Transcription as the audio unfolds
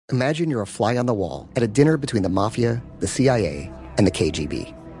Imagine you're a fly on the wall at a dinner between the mafia, the CIA, and the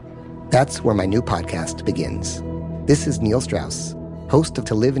KGB. That's where my new podcast begins. This is Neil Strauss, host of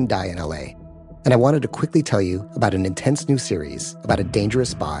To Live and Die in LA, and I wanted to quickly tell you about an intense new series about a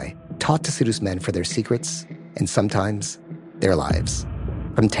dangerous spy taught to seduce men for their secrets and sometimes their lives.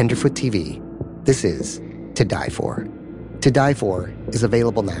 From Tenderfoot TV, this is To Die For. To Die For is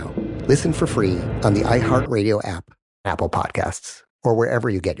available now. Listen for free on the iHeartRadio app, Apple Podcasts, or wherever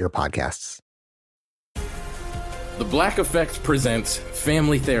you get your podcasts. The Black Effect presents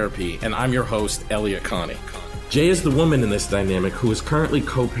Family Therapy, and I'm your host, Elliot Connie. Jay is the woman in this dynamic who is currently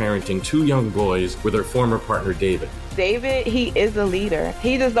co-parenting two young boys with her former partner, David. David, he is a leader.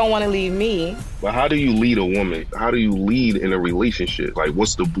 He just don't want to leave me. But how do you lead a woman? How do you lead in a relationship? Like,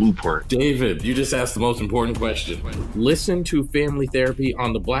 what's the blueprint? David, you just asked the most important question. Listen to Family Therapy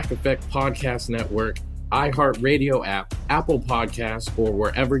on the Black Effect Podcast Network, iHeartRadio app, Apple Podcasts, or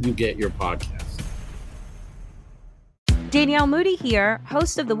wherever you get your podcasts. Danielle Moody here,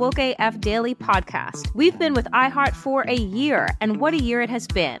 host of the Woke AF Daily podcast. We've been with iHeart for a year, and what a year it has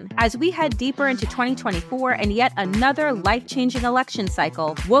been. As we head deeper into 2024 and yet another life-changing election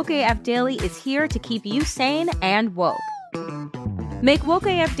cycle, Woke AF Daily is here to keep you sane and woke. Make Woke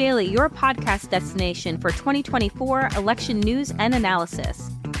AF Daily your podcast destination for 2024 election news and analysis.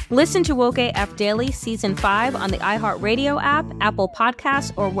 Listen to Woke AF Daily Season 5 on the iHeartRadio app, Apple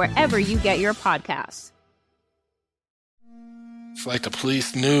Podcasts, or wherever you get your podcasts. It's like the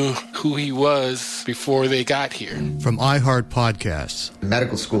police knew who he was before they got here. From iHeart Podcasts. The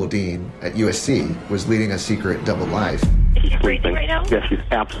medical school dean at USC was leading a secret double life. He's breathing right now? Yes, he's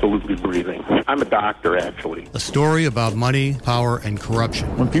absolutely breathing. I'm a doctor, actually. A story about money, power, and corruption.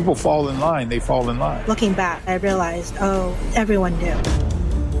 When people fall in line, they fall in line. Looking back, I realized, everyone knew.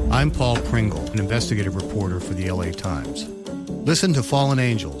 I'm Paul Pringle, an investigative reporter for the LA Times. Listen to Fallen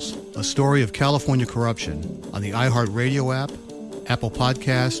Angels, a story of California corruption on the iHeartRadio app, Apple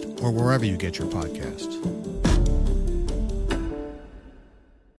Podcast, or wherever you get your podcasts.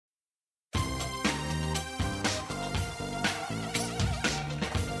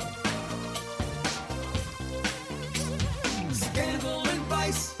 Scandal and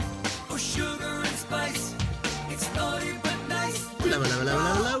vice, or sugar and spice. It's naughty but nice.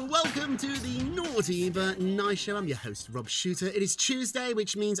 Hello. Welcome to the Naughty But Nice Show. I'm your host, Rob Shooter. It is Tuesday,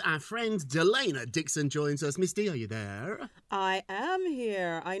 which means our friend Delana Dixon joins us. Miss D, are you there? I am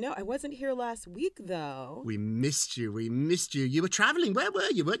here. I know. I wasn't here last week, though. We missed you. You were traveling. Where were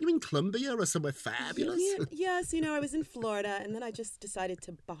you? Weren't you in Colombia or somewhere fabulous? Yes, I was in Florida, and then I just decided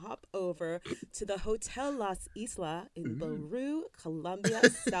to hop over to the Hotel Las Islas in Peru, Colombia,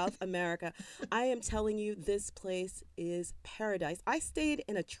 South America. I am telling you, this place is paradise. I stayed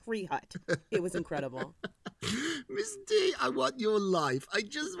in a tree hut. It was incredible. Miss D, I want your life. I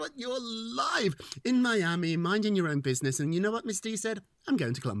just want your life. In Miami, minding your own business. And you know what Miss D said? I'm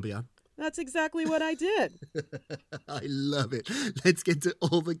going to Colombia. That's exactly what I did. I love it. Let's get to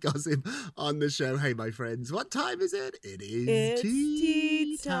all the gossip on the show. Hey, my friends, what time is it? It's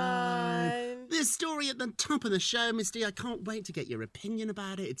tea time. This story at the top of the show, Miss D, I can't wait to get your opinion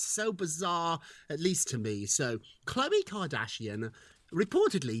about it. It's so bizarre, at least to me. So, Khloe Kardashian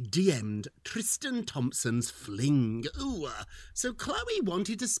reportedly DM'd Tristan Thompson's fling. So Khloe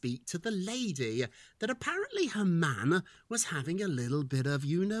wanted to speak to the lady that apparently her man was having a little bit of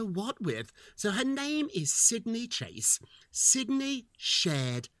you-know-what with. So her name is Sydney Chase. Sydney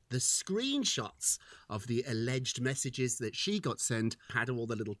shared the screenshots of the alleged messages that she got sent, had all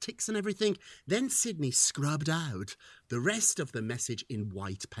the little ticks and everything. Then Sydney scrubbed out the rest of the message in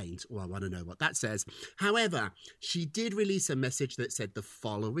white paint. I want to know what that says. However, she did release a message that said the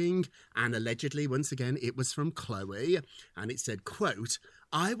following, and allegedly, once again, it was from Khloe, and it said, quote,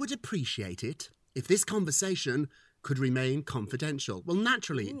 "I would appreciate it if this conversation could remain confidential." Well,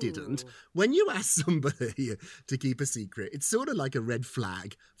 naturally it didn't. When you ask somebody to keep a secret, it's sort of like a red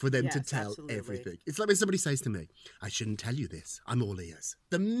flag for them to tell everything. It's like when somebody says to me, "I shouldn't tell you this, I'm all ears."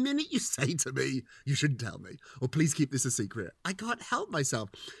 The minute you say to me, "You shouldn't tell me," or "Please keep this a secret," I can't help myself.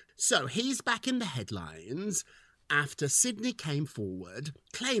 So he's back in the headlines after Sydney came forward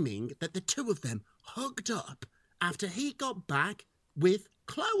claiming that the two of them hooked up after he got back with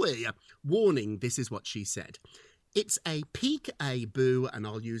Khloe. Warning, this is what she said. It's a peek-a-boo, and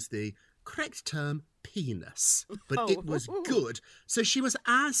I'll use the correct term, penis. But it was good. So she was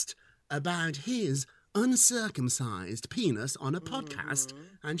asked about his uncircumcised penis on a podcast,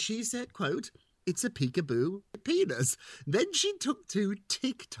 and she said, quote, "It's a peek-a-boo penis." Then she took to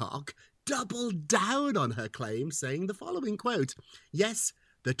TikTok, doubled down on her claim, saying the following, quote, "Yes,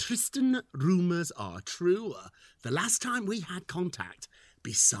 the Tristan rumours are true. The last time we had contact,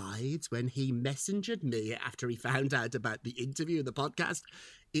 Besides, when he messengered me after he found out about the interview and the podcast,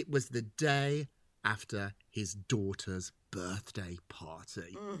 it was the day after his daughter's birthday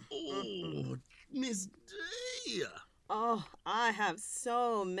party. Oh, Miss D. Oh, I have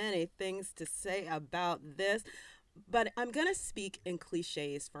so many things to say about this, but I'm going to speak in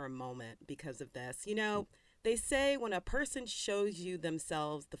cliches for a moment because of this. You know, they say when a person shows you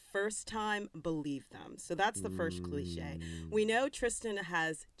themselves the first time, believe them. So that's the first cliche. We know Tristan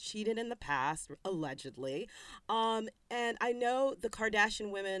has cheated in the past, allegedly. And I know the Kardashian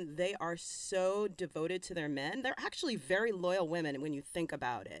women, they are so devoted to their men. They're actually very loyal women when you think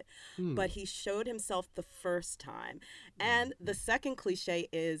about it. But he showed himself the first time. And the second cliche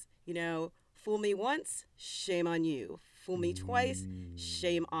is, you know, fool me once, shame on you. Fool me twice,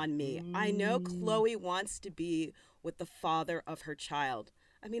 shame on me. I know Khloe wants to be with the father of her child.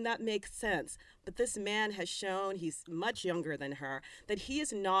 I mean, that makes sense. But this man has shown, he's much younger than her, that he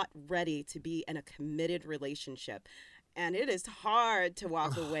is not ready to be in a committed relationship. And it is hard to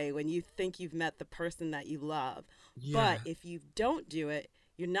walk away when you think you've met the person that you love. But if you don't do it,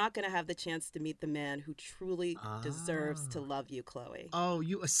 you're not going to have the chance to meet the man who truly deserves to love you, Khloe. Oh,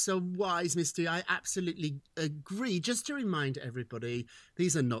 you are so wise, Misty. I absolutely agree. Just to remind everybody,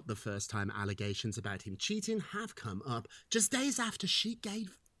 these are not the first time allegations about him cheating have come up. Just days after she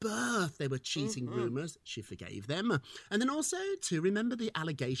gave birth, there were cheating rumours. She forgave them. And then also to remember the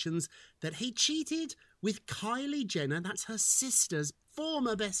allegations that he cheated with Kylie Jenner, that's her sister's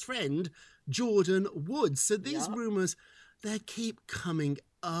former best friend, Jordan Woods. So these rumours, they keep coming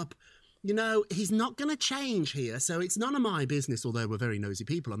up. You know, he's not going to change here, so it's none of my business, although we're very nosy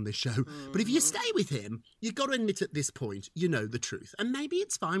people on this show. But if you stay with him, you've got to admit at this point, you know the truth. And maybe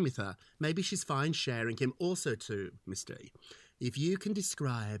it's fine with her. Maybe she's fine sharing him. Also, too, Miss D, if you can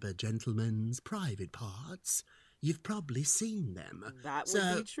describe a gentleman's private parts, you've probably seen them. That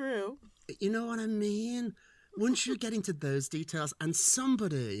would be true. You know what I mean? Once you get into those details and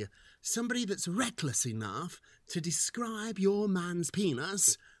somebody that's reckless enough to describe your man's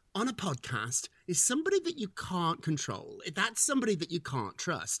penis on a podcast is somebody that you can't control. That's somebody that you can't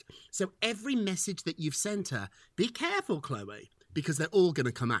trust. So every message that you've sent her, be careful, Khloe, because they're all going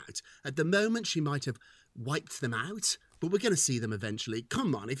to come out. At the moment, she might have wiped them out, but we're going to see them eventually.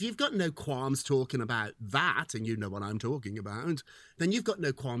 Come on, if you've got no qualms talking about that, and you know what I'm talking about, then you've got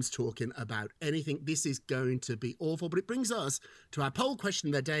no qualms talking about anything. This is going to be awful, but it brings us to our poll question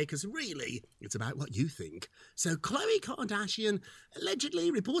of the day, because really, it's about what you think. So Khloe Kardashian allegedly,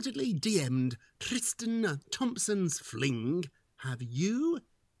 reportedly DM'd Tristan Thompson's fling. Have you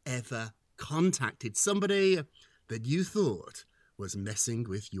ever contacted somebody that you thought was messing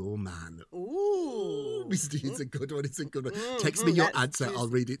with your man? Ooh. Misty, it's a good one. It's a good one. Text me your answer. I'll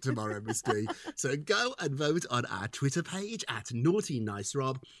read it tomorrow, Misty. So go and vote on our Twitter page at Naughty Nice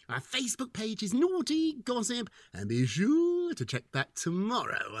Rob. Our Facebook page is Naughty Gossip. And be sure to check back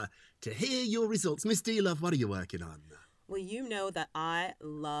tomorrow to hear your results. Misty, love, what are you working on? Well, you know that I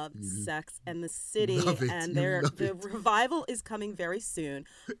love Sex and the City, Love it. and You revival is coming very soon.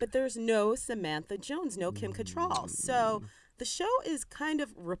 But there's no Samantha Jones, no Kim Cattrall. So the show is kind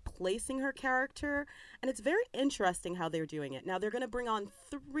of replacing her character, and it's very interesting how they're doing it. Now, they're going to bring on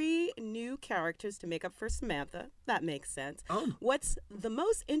 3 new characters to make up for Samantha. That makes sense. What's the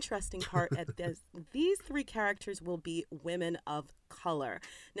most interesting part at this, these 3 characters will be women of color.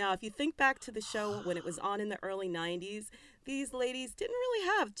 Now, if you think back to the show when it was on in the early 90s, these ladies didn't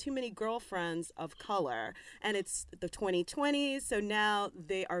really have too many girlfriends of color. And it's the 2020s, so now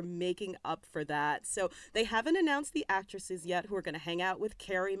they are making up for that. So they haven't announced the actresses yet who are going to hang out with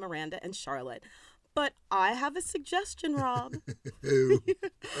Carrie, Miranda, and Charlotte. But I have a suggestion, Rob.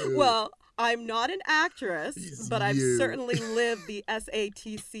 Well, I'm not an actress, but I've certainly lived the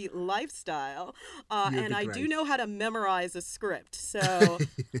SATC lifestyle. And I do know how to memorize a script. So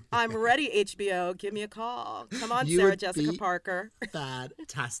I'm ready, HBO. Give me a call. Come on, Sarah Jessica Parker.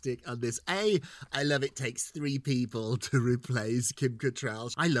 Fantastic on this. I love it takes 3 people to replace Kim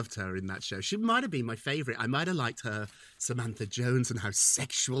Cattrall. I loved her in that show. She might have been my favourite. I might have liked her Samantha Jones and how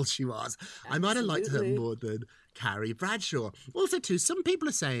sexual she was. I might have liked her more than Carrie Bradshaw. Also, too, some people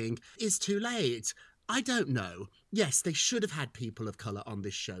are saying it's too late. I don't know. Yes, they should have had people of colour on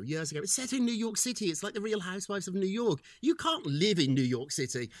this show years ago. It's set in New York City. It's like the Real Housewives of New York. You can't live in New York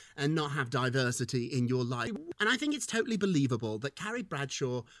City and not have diversity in your life. And I think it's totally believable that Carrie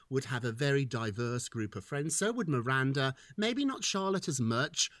Bradshaw would have a very diverse group of friends. So would Miranda. Maybe not Charlotte as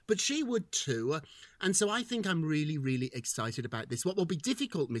much, but she would too. And so I think I'm really, really excited about this. What will be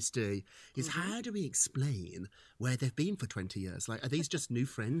difficult, Miss D, is how do we explain where they've been for 20 years? Like, are these just new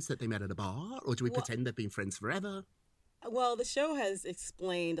friends that they met at a bar? Or do we pretend they've been friends forever? Well, the show has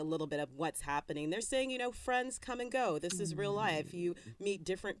explained a little bit of what's happening. They're saying, friends come and go. This is real life. You meet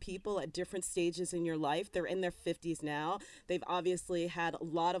different people at different stages in your life. They're in their 50s now. They've obviously had a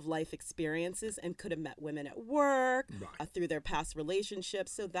lot of life experiences and could have met women at work, through their past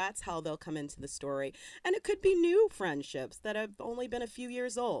relationships. So that's how they'll come into the story. And it could be new friendships that have only been a few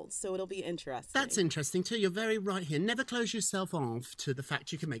years old. So it'll be interesting. That's interesting too. You're very right here. Never close yourself off to the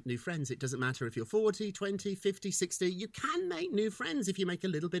fact you can make new friends. It doesn't matter if you're 40, 20, 50, 60. You can make new friends if you make a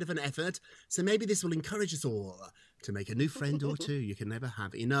little bit of an effort. So maybe this will encourage us all to make a new friend or two. You can never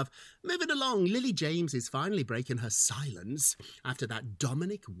have enough. Moving along, Lily James is finally breaking her silence after that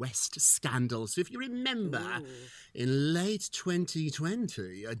Dominic West scandal. So if you remember, in late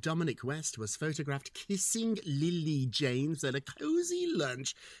 2020, Dominic West was photographed kissing Lily James at a cozy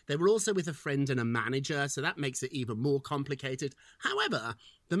lunch. They were also with a friend and a manager, so that makes it even more complicated. However,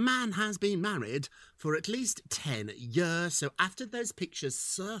 the man has been married for at least 10 years, so after those pictures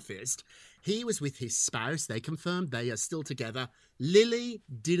surfaced, he was with his spouse. They confirmed they are still together. Lily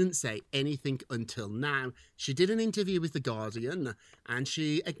didn't say anything until now. She did an interview with The Guardian, and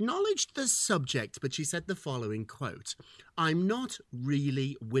she acknowledged the subject, but she said the following, quote, "I'm not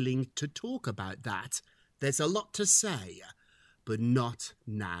really willing to talk about that. There's a lot to say, but not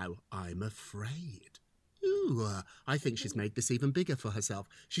now, I'm afraid." Ooh, I think she's made this even bigger for herself.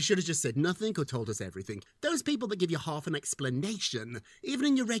 She should have just said nothing or told us everything. Those people that give you half an explanation, even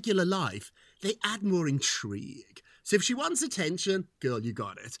in your regular life, they add more intrigue. So if she wants attention, girl, you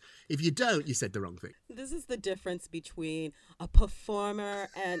got it. If you don't, you said the wrong thing. This is the difference between a performer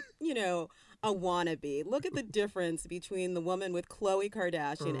and, a wannabe. Look at the difference between the woman with Khloe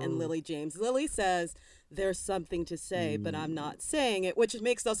Kardashian and Lily James. Lily says, there's something to say, but I'm not saying it, which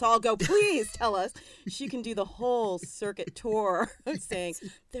makes us all go, please tell us. She can do the whole circuit tour saying,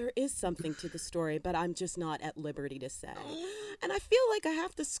 there is something to the story, but I'm just not at liberty to say. And I feel like I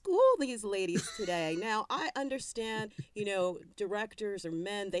have to school these ladies today. Now, I understand, directors or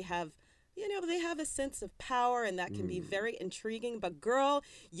men, they have a sense of power, and that can be very intriguing. But girl,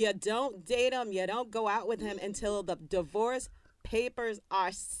 you don't date him, you don't go out with him until the divorce papers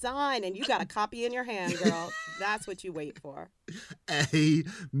are signed, and you got a copy in your hand, girl. That's what you wait for.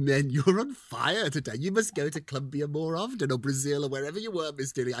 Amen. You're on fire today. You must go to Colombia more often, or Brazil, or wherever you were,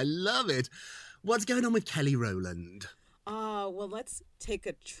 Miss Dilly. I love it. What's going on with Kelly Rowland? Well, let's take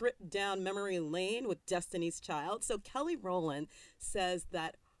a trip down memory lane with Destiny's Child. So Kelly Rowland says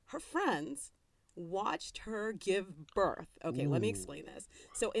that her friends watched her give birth. Okay, let me explain this.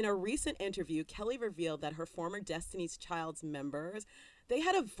 So in a recent interview, Kelly revealed that her former Destiny's Child's members, they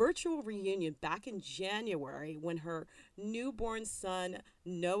had a virtual reunion back in January when her newborn son,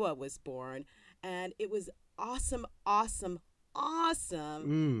 Noah, was born. And it was awesome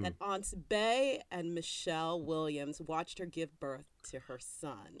that Aunts Bay and Michelle Williams watched her give birth to her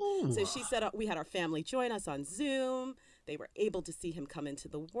son. Ooh. So she said, we had our family join us on Zoom. They were able to see him come into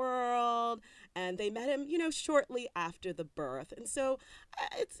the world, and they met him, shortly after the birth. And so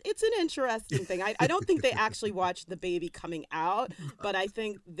it's an interesting thing. I don't think they actually watched the baby coming out, but I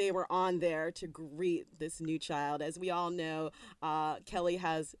think they were on there to greet this new child. As we all know, Kelly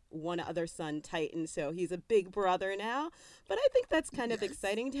has one other son, Titan, so he's a big brother now. But I think that's kind of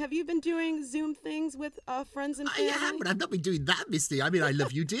exciting. Have you been doing Zoom things with friends and family? I have, but I've not been doing that, Misty. I mean, I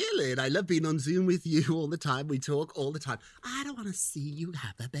love you dearly, and I love being on Zoom with you all the time. We talk all the time. I don't want to see you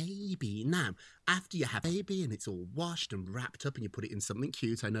have a baby. Now, after you have a baby and it's all washed and wrapped up and you put it in something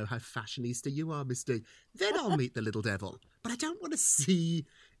cute, I know how fashionista you are, Misty, then I'll meet the little devil. But I don't want to see,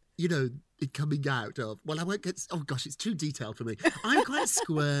 it coming out of, well, I won't get, oh gosh, it's too detailed for me. I'm quite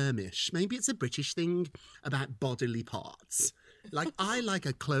squirmish. Maybe it's a British thing about bodily parts. Like, I like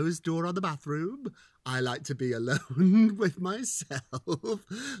a closed door on the bathroom. I like to be alone with myself.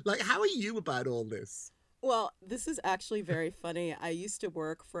 Like, how are you about all this? Well, this is actually very funny. I used to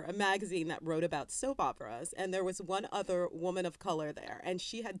work for a magazine that wrote about soap operas, and there was one other woman of color there, and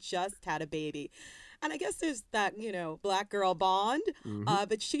she had just had a baby. And I guess there's that, black girl bond.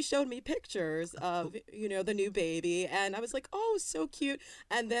 But she showed me pictures of, the new baby. And I was like, oh, so cute.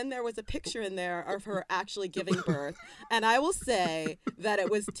 And then there was a picture in there of her actually giving birth. And I will say that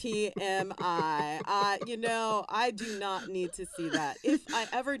it was TMI. I do not need to see that. If I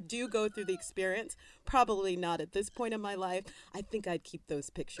ever do go through the experience, probably not at this point in my life, I think I'd keep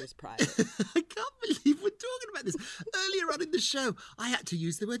those pictures private. I can't believe we're talking about this. Earlier on in the show, I had to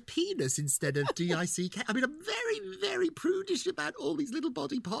use the word penis instead of DICK. I mean, I'm very, very prudish about all these little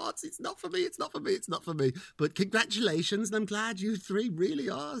body parts. It's not for me, it's not for me, it's not for me. But congratulations, and I'm glad you three really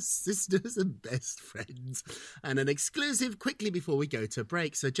are sisters and best friends. And an exclusive quickly before we go to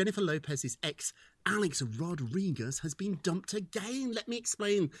break. So Jennifer Lopez's ex, Alex Rodriguez has been dumped again. Let me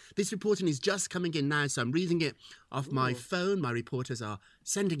explain. This reporting is just coming in now, so I'm reading it off my phone. My reporters are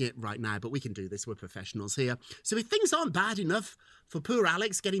sending it right now, but we can do this. We're professionals here. So if things aren't bad enough for poor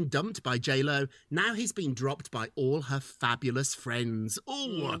Alex getting dumped by J-Lo, now he's been dropped by all her fabulous friends.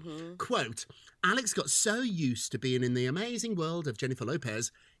 Quote, Alex got so used to being in the amazing world of Jennifer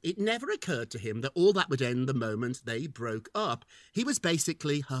Lopez, it never occurred to him that all that would end the moment they broke up. He was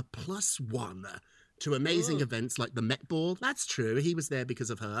basically her plus one to amazing events like the Met Ball. That's true. He was there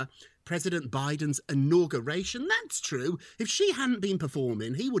because of her. President Biden's inauguration. That's true. If she hadn't been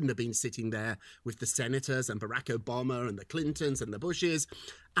performing, he wouldn't have been sitting there with the senators and Barack Obama and the Clintons and the Bushes.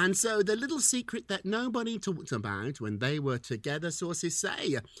 And so the little secret that nobody talked about when they were together, sources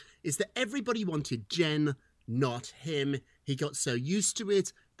say, is that everybody wanted Jen, not him. He got so used to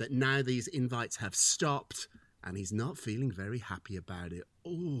it that now these invites have stopped and he's not feeling very happy about it.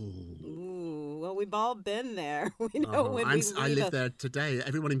 Ooh, well, we've all been there. We know when I live there today.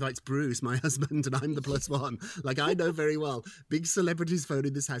 Everyone invites Bruce, my husband, and I'm the plus one. Like, I know very well. Big celebrities phone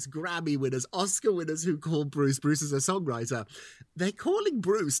in this house. Grammy winners, Oscar winners who call Bruce. Bruce is a songwriter. They're calling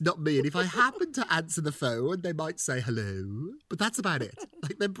Bruce, not me. And if I happen to answer the phone, they might say hello. But that's about it.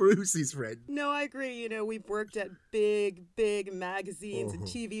 Like, they're Bruce's friend. No, I agree. You know, we've worked at big magazines and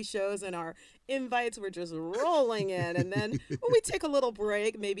TV shows, and our invites were just rolling in. And then when we take a little break,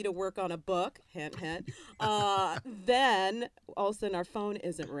 maybe to work on a book, hint, then all of a sudden our phone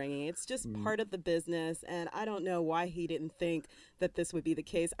isn't ringing. It's just part of the business, and I don't know why he didn't think that this would be the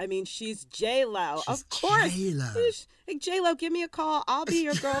case. I mean, she's J-Lo. Of course. Hey, J-Lo, give me a call. I'll be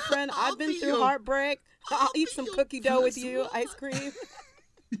your girlfriend. I've been through heartbreak. I'll eat some cookie dough with you, ice cream.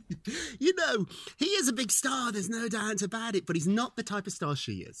 You know, he is a big star, there's no doubt about it, but he's not the type of star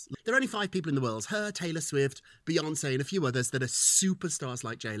she is. There are only 5 people in the world, her, Taylor Swift, Beyonce, and a few others that are superstars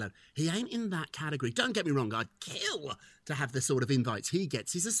like J-Lo. He ain't in that category. Don't get me wrong, I'd kill to have the sort of invites he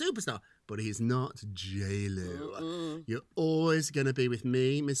gets. He's a superstar, but he's not J-Lo. You're always going to be with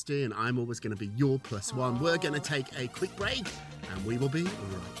me, Miss D, and I'm always going to be your plus one. We're going to take a quick break, and we will be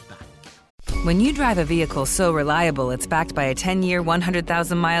right back. When you drive a vehicle so reliable it's backed by a 10-year,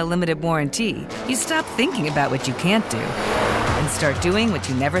 100,000-mile limited warranty, you stop thinking about what you can't do and start doing what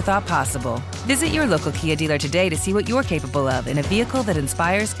you never thought possible. Visit your local Kia dealer today to see what you're capable of in a vehicle that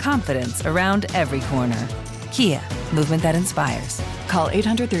inspires confidence around every corner. Kia, movement that inspires. Call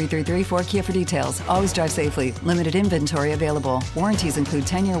 800-333-4KIA for details. Always drive safely. Limited inventory available. Warranties include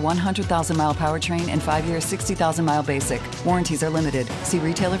 10-year 100,000-mile powertrain and 5-year 60,000-mile basic. Warranties are limited. See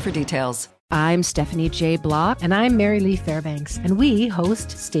retailer for details. I'm Stephanie J. Block. And I'm Mary Lee Fairbanks. And we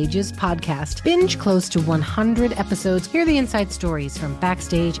host Stages Podcast. Binge close to 100 episodes. Hear the inside stories from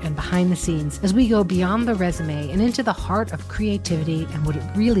backstage and behind the scenes as we go beyond the resume and into the heart of creativity and what it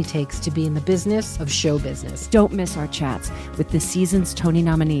really takes to be in the business of show business. Don't miss our chats with the season's Tony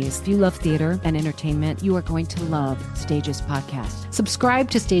nominees. If you love theater and entertainment, you are going to love Stages Podcast. Subscribe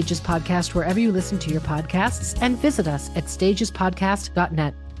to Stages Podcast wherever you listen to your podcasts and visit us at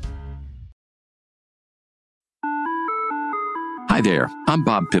stagespodcast.net. Hi there, I'm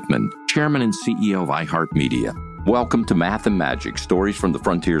Bob Pittman, Chairman and CEO of iHeartMedia. Welcome to Math and Magic, Stories from the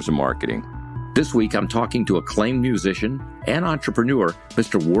Frontiers of Marketing. This week, I'm talking to acclaimed musician and entrepreneur,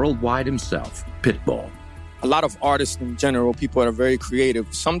 Mr. Worldwide himself, Pitbull. A lot of artists in general, people that are very creative,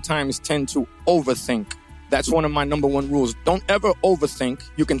 sometimes tend to overthink. That's one of my number one rules. Don't ever overthink.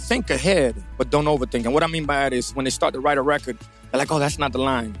 You can think ahead, but don't overthink. And what I mean by that is when they start to write a record, they're like, oh, that's not the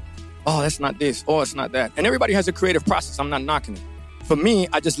line. Oh, that's not this. Oh, it's not that. And everybody has a creative process. I'm not knocking it. For me,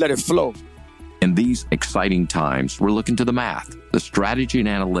 I just let it flow. In these exciting times, we're looking to the math, the strategy and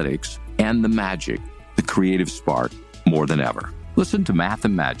analytics, and the magic, the creative spark, more than ever. Listen to Math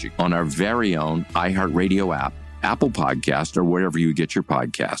and Magic on our very own iHeartRadio app, Apple Podcast, or wherever you get your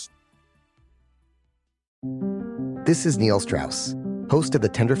podcasts. This is Neil Strauss, host of the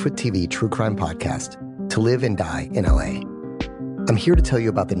Tenderfoot TV true crime podcast, To Live and Die in LA. I'm here to tell you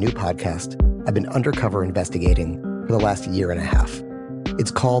about the new podcast I've been undercover investigating for the last year and a half. It's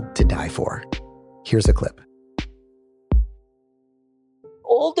called To Die For. Here's a clip.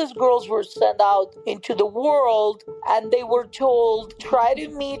 All these girls were sent out into the world and they were told, try to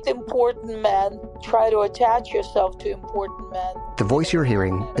meet important men, try to attach yourself to important men. The voice you're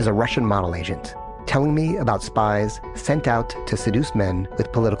hearing is a Russian model agent telling me about spies sent out to seduce men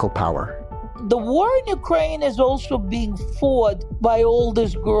with political power. The war in Ukraine is also being fought by all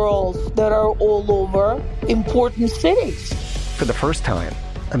these girls that are all over important cities. For the first time,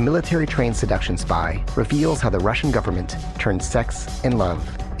 a military-trained seduction spy reveals how the Russian government turned sex and love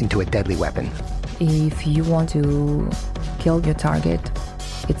into a deadly weapon. If you want to kill your target,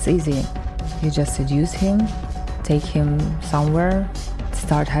 it's easy. You just seduce him, take him somewhere,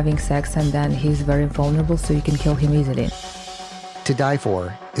 start having sex, and then he's very vulnerable, so you can kill him easily. To Die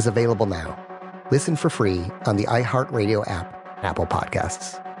For is available now. Listen for free on the iHeartRadio app, Apple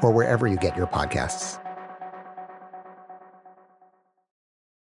Podcasts, or wherever you get your podcasts.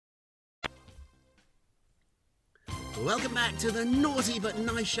 Welcome back to the Naughty But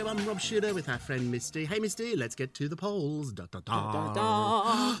Nice Show. I'm Rob Shooter with our friend Misty. Hey, Misty, let's get to the polls. Da, da, da. Da, da,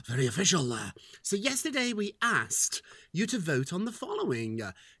 da. Very official. So yesterday we asked you to vote on the following.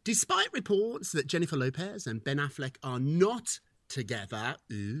 Despite reports that Jennifer Lopez and Ben Affleck are not together,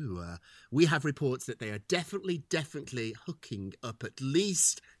 we have reports that they are definitely hooking up, at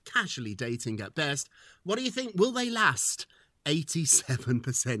least casually dating at best. What do you think? Will they last?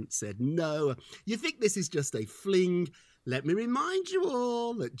 87% said no. You think this is just a fling? Let me remind you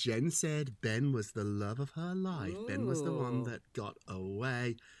all that Jen said Ben was the love of her life. Ooh. Ben was the one that got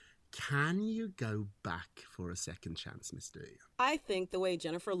away. Can you go back for a second chance, Miss D? I think the way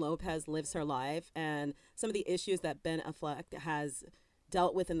Jennifer Lopez lives her life and some of the issues that Ben Affleck has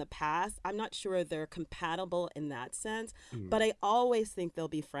dealt with in the past, I'm not sure they're compatible in that sense, but I always think they'll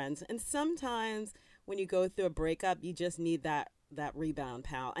be friends. And sometimes when you go through a breakup, you just need that rebound,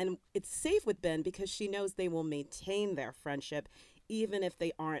 pal. And it's safe with Ben because she knows they will maintain their friendship even if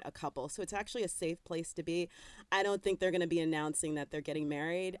they aren't a couple. So it's actually a safe place to be. I don't think they're going to be announcing that they're getting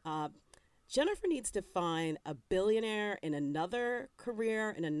married. Jennifer needs to find a billionaire in another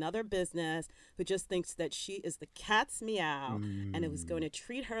career, in another business, who just thinks that she is the cat's meow and it was going to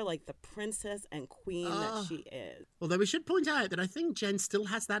treat her like the princess and queen that she is. Although we should point out that I think Jen still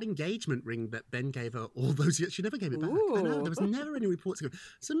has that engagement ring that Ben gave her all those years. She never gave it back. Ooh. I know, there was never any reports.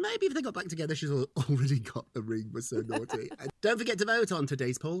 So maybe if they got back together, she's already got the ring. Was so naughty. And don't forget to vote on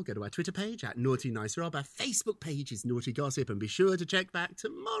today's poll. Go to our Twitter page at Naughty Nice Rob. Our Facebook page is Naughty Gossip. And be sure to check back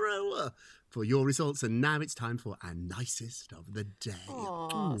tomorrow for your results. And now it's time for our nicest of the day.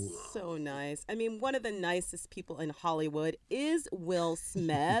 Oh, so nice. I mean, one of the nicest people in Hollywood is Will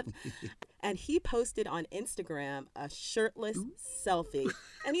Smith. And he posted on Instagram a shirtless selfie.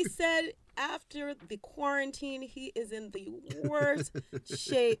 And he said after the quarantine, he is in the worst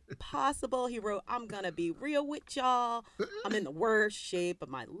shape possible. He wrote, "I'm going to be real with y'all. I'm in the worst shape of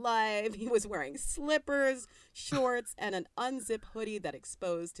my life." He was wearing slippers, shorts, and an unzipped hoodie that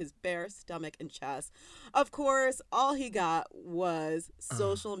exposed his bare stomach and chest. Of course, all he got was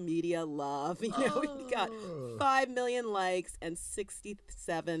social media love. You know, he got 5 million likes and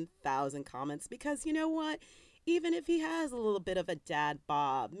 67,000 comments because, you know what? Even if he has a little bit of a dad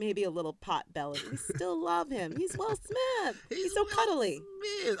bob, maybe a little pot belly, we still love him. He's Will Smith. He's so cuddly.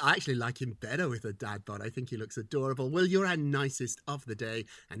 Smith. I actually like him better with a dad bod. I think he looks adorable. Well, you're our nicest of the day.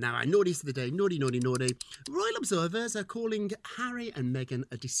 And now our naughtiest of the day. Naughty, naughty, naughty. Royal observers are calling Harry and Meghan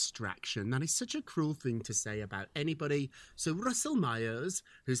a distraction. That is such a cruel thing to say about anybody. So Russell Myers,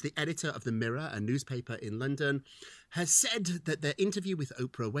 who's the editor of The Mirror, a newspaper in London, has said that their interview with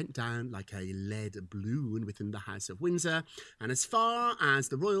Oprah went down like a lead balloon within the House of Windsor. And as far as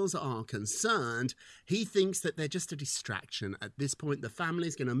the royals are concerned, he thinks that they're just a distraction. At this point, the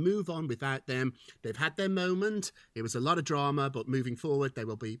family's going to move on without them. They've had their moment. It was a lot of drama, but moving forward, they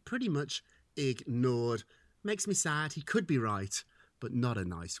will be pretty much ignored. Makes me sad. He could be right, but not a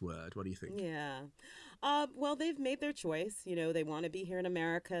nice word. What do you think? Yeah. Well, they've made their choice. You know, they want to be here in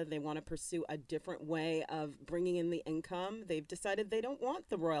America. They want to pursue a different way of bringing in the income. They've decided they don't want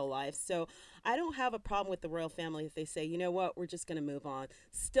the royal life. So I don't have a problem with the royal family if they say, you know what, we're just going to move on.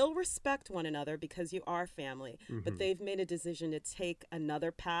 Still respect one another because you are family. Mm-hmm. But they've made a decision to take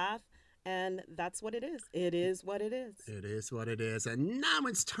another path. And that's what it is. It is what it is. It is what it is. And now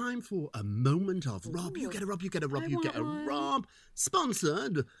it's time for a moment of Rob. You get a Rob, you get a Rob, you get a Rob.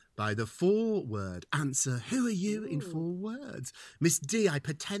 Sponsored by the 4-word answer. Who are you in 4 words? Miss D, I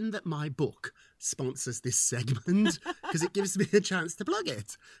pretend that my book sponsors this segment because it gives me a chance to plug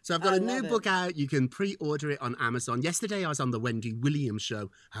it. So I've got a new book out. You can pre-order it on Amazon. Yesterday I was on the Wendy Williams show.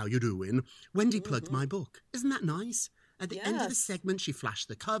 How you doing? Wendy plugged my book. Isn't that nice? At the end of the segment, she flashed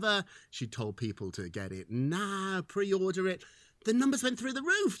the cover. She told people to get it now, pre-order it. The numbers went through the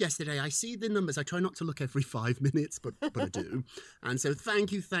roof yesterday. I see the numbers. I try not to look every 5 minutes, but I do. And so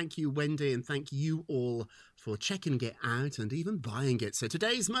thank you, Wendy, and thank you all for checking it out and even buying it. So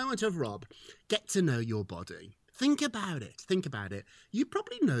today's moment of Rob, get to know your body. Think about it. Think about it. You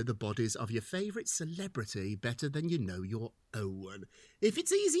probably know the bodies of your favourite celebrity better than you know your own. If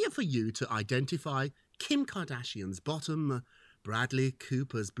it's easier for you to identify Kim Kardashian's bottom, Bradley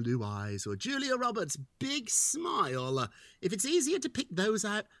Cooper's blue eyes, or Julia Roberts' big smile, if it's easier to pick those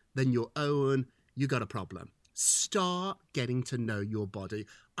out than your own, you got a problem. Start getting to know your body.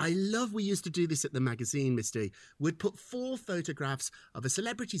 I love we used to do this at the magazine, Misty. We'd put 4 photographs of a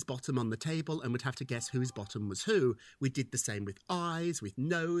celebrity's bottom on the table and we'd have to guess whose bottom was who. We did the same with eyes, with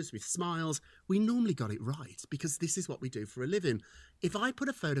nose, with smiles. We normally got it right because this is what we do for a living. If I put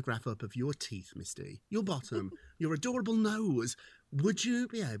a photograph up of your teeth, Misty, your bottom, your adorable nose, would you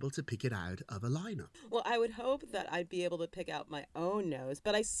be able to pick it out of a lineup? Well, I would hope that I'd be able to pick out my own nose,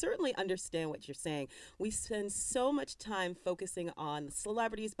 but I certainly understand what you're saying. We spend so much time focusing on the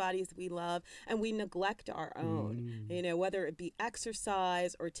celebrities' bodies we love, and we neglect our own. You know, whether it be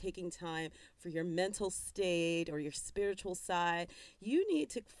exercise or taking time for your mental state or your spiritual side, you need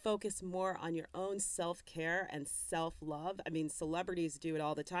to focus more on your own self-care and self-love. I mean, celebrities do it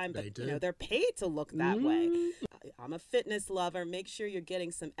all the time, but you know, they're paid to look that way. I'm a fitness lover. Make sure you're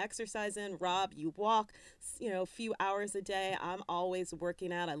getting some exercise in. Rob, you walk, a few hours a day. I'm always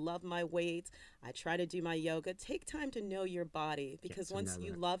working out. I love my weights. I try to do my yoga. Take time to know your body because once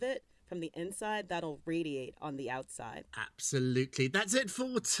you love it from the inside, that'll radiate on the outside. Absolutely. That's it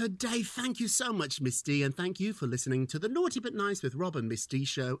for today. Thank you so much, Misty, and thank you for listening to the Naughty But Nice with Rob and Misty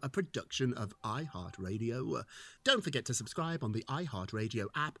show, a production of iHeartRadio. Don't forget to subscribe on the iHeartRadio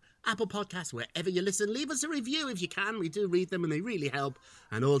app, Apple Podcasts, wherever you listen. Leave us a review if you can. We do read them and they really help.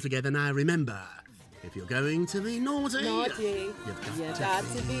 And all together now, remember, if you're going to be naughty, you've got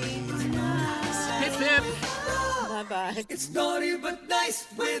to be nice. Hip hip. Bye-bye. It's Naughty But Nice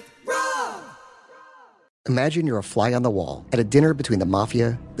with Rob. Imagine you're a fly on the wall at a dinner between the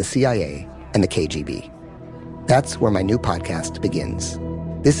Mafia, the CIA, and the KGB. That's where my new podcast begins.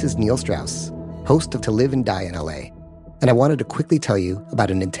 This is Neil Strauss, host of To Live and Die in LA, and I wanted to quickly tell you about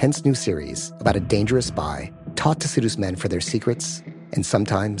an intense new series about a dangerous spy taught to seduce men for their secrets and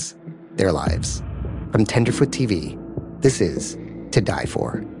sometimes their lives. From Tenderfoot TV, this is To Die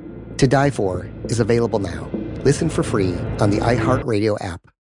For. To Die For is available now. Listen for free on the iHeartRadio app,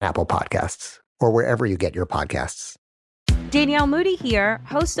 Apple Podcasts, or wherever you get your podcasts. Danielle Moody here,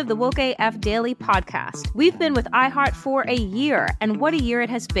 host of the Woke AF Daily podcast. We've been with iHeart for a year, and what a year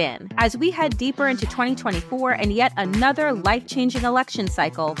it has been. As we head deeper into 2024 and yet another life-changing election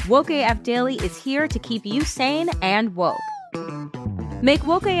cycle, Woke AF Daily is here to keep you sane and woke. Make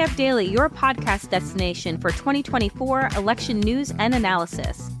Woke AF Daily your podcast destination for 2024 election news and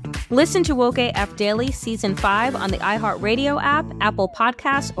analysis. Listen to Woke AF Daily Season 5 on the iHeartRadio app, Apple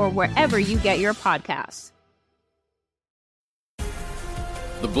Podcasts, or wherever you get your podcasts.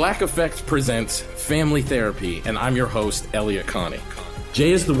 The Black Effect presents Family Therapy, and I'm your host, Elliot Connie.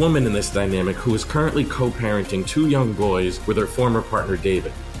 Jay is the woman in this dynamic who is currently co-parenting 2 young boys with her former partner,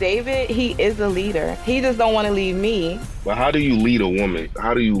 David. David, he is a leader. He just don't want to leave me. But how do you lead a woman?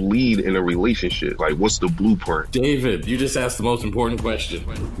 How do you lead in a relationship? Like, what's the blueprint? David, you just asked the most important question.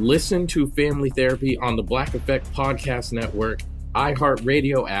 Listen to Family Therapy on the Black Effect Podcast Network,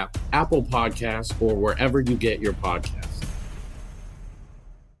 iHeartRadio app, Apple Podcasts, or wherever you get your podcasts.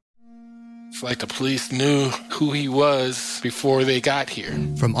 It's like the police knew who he was before they got here.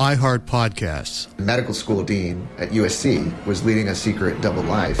 From iHeart Podcasts. The medical school dean at USC was leading a secret double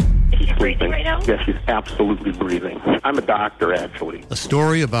life. Is he breathing right now? Yes, he's absolutely breathing. I'm a doctor, actually. A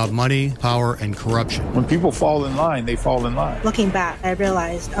story about money, power, and corruption. When people fall in line, they fall in line. Looking back, I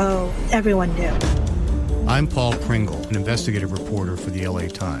realized, everyone knew. I'm Paul Pringle, an investigative reporter for the LA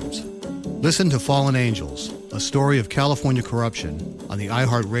Times. Listen to Fallen Angels, a story of California corruption on the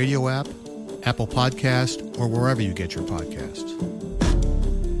iHeartRadio app, Apple Podcast, or wherever you get your podcasts.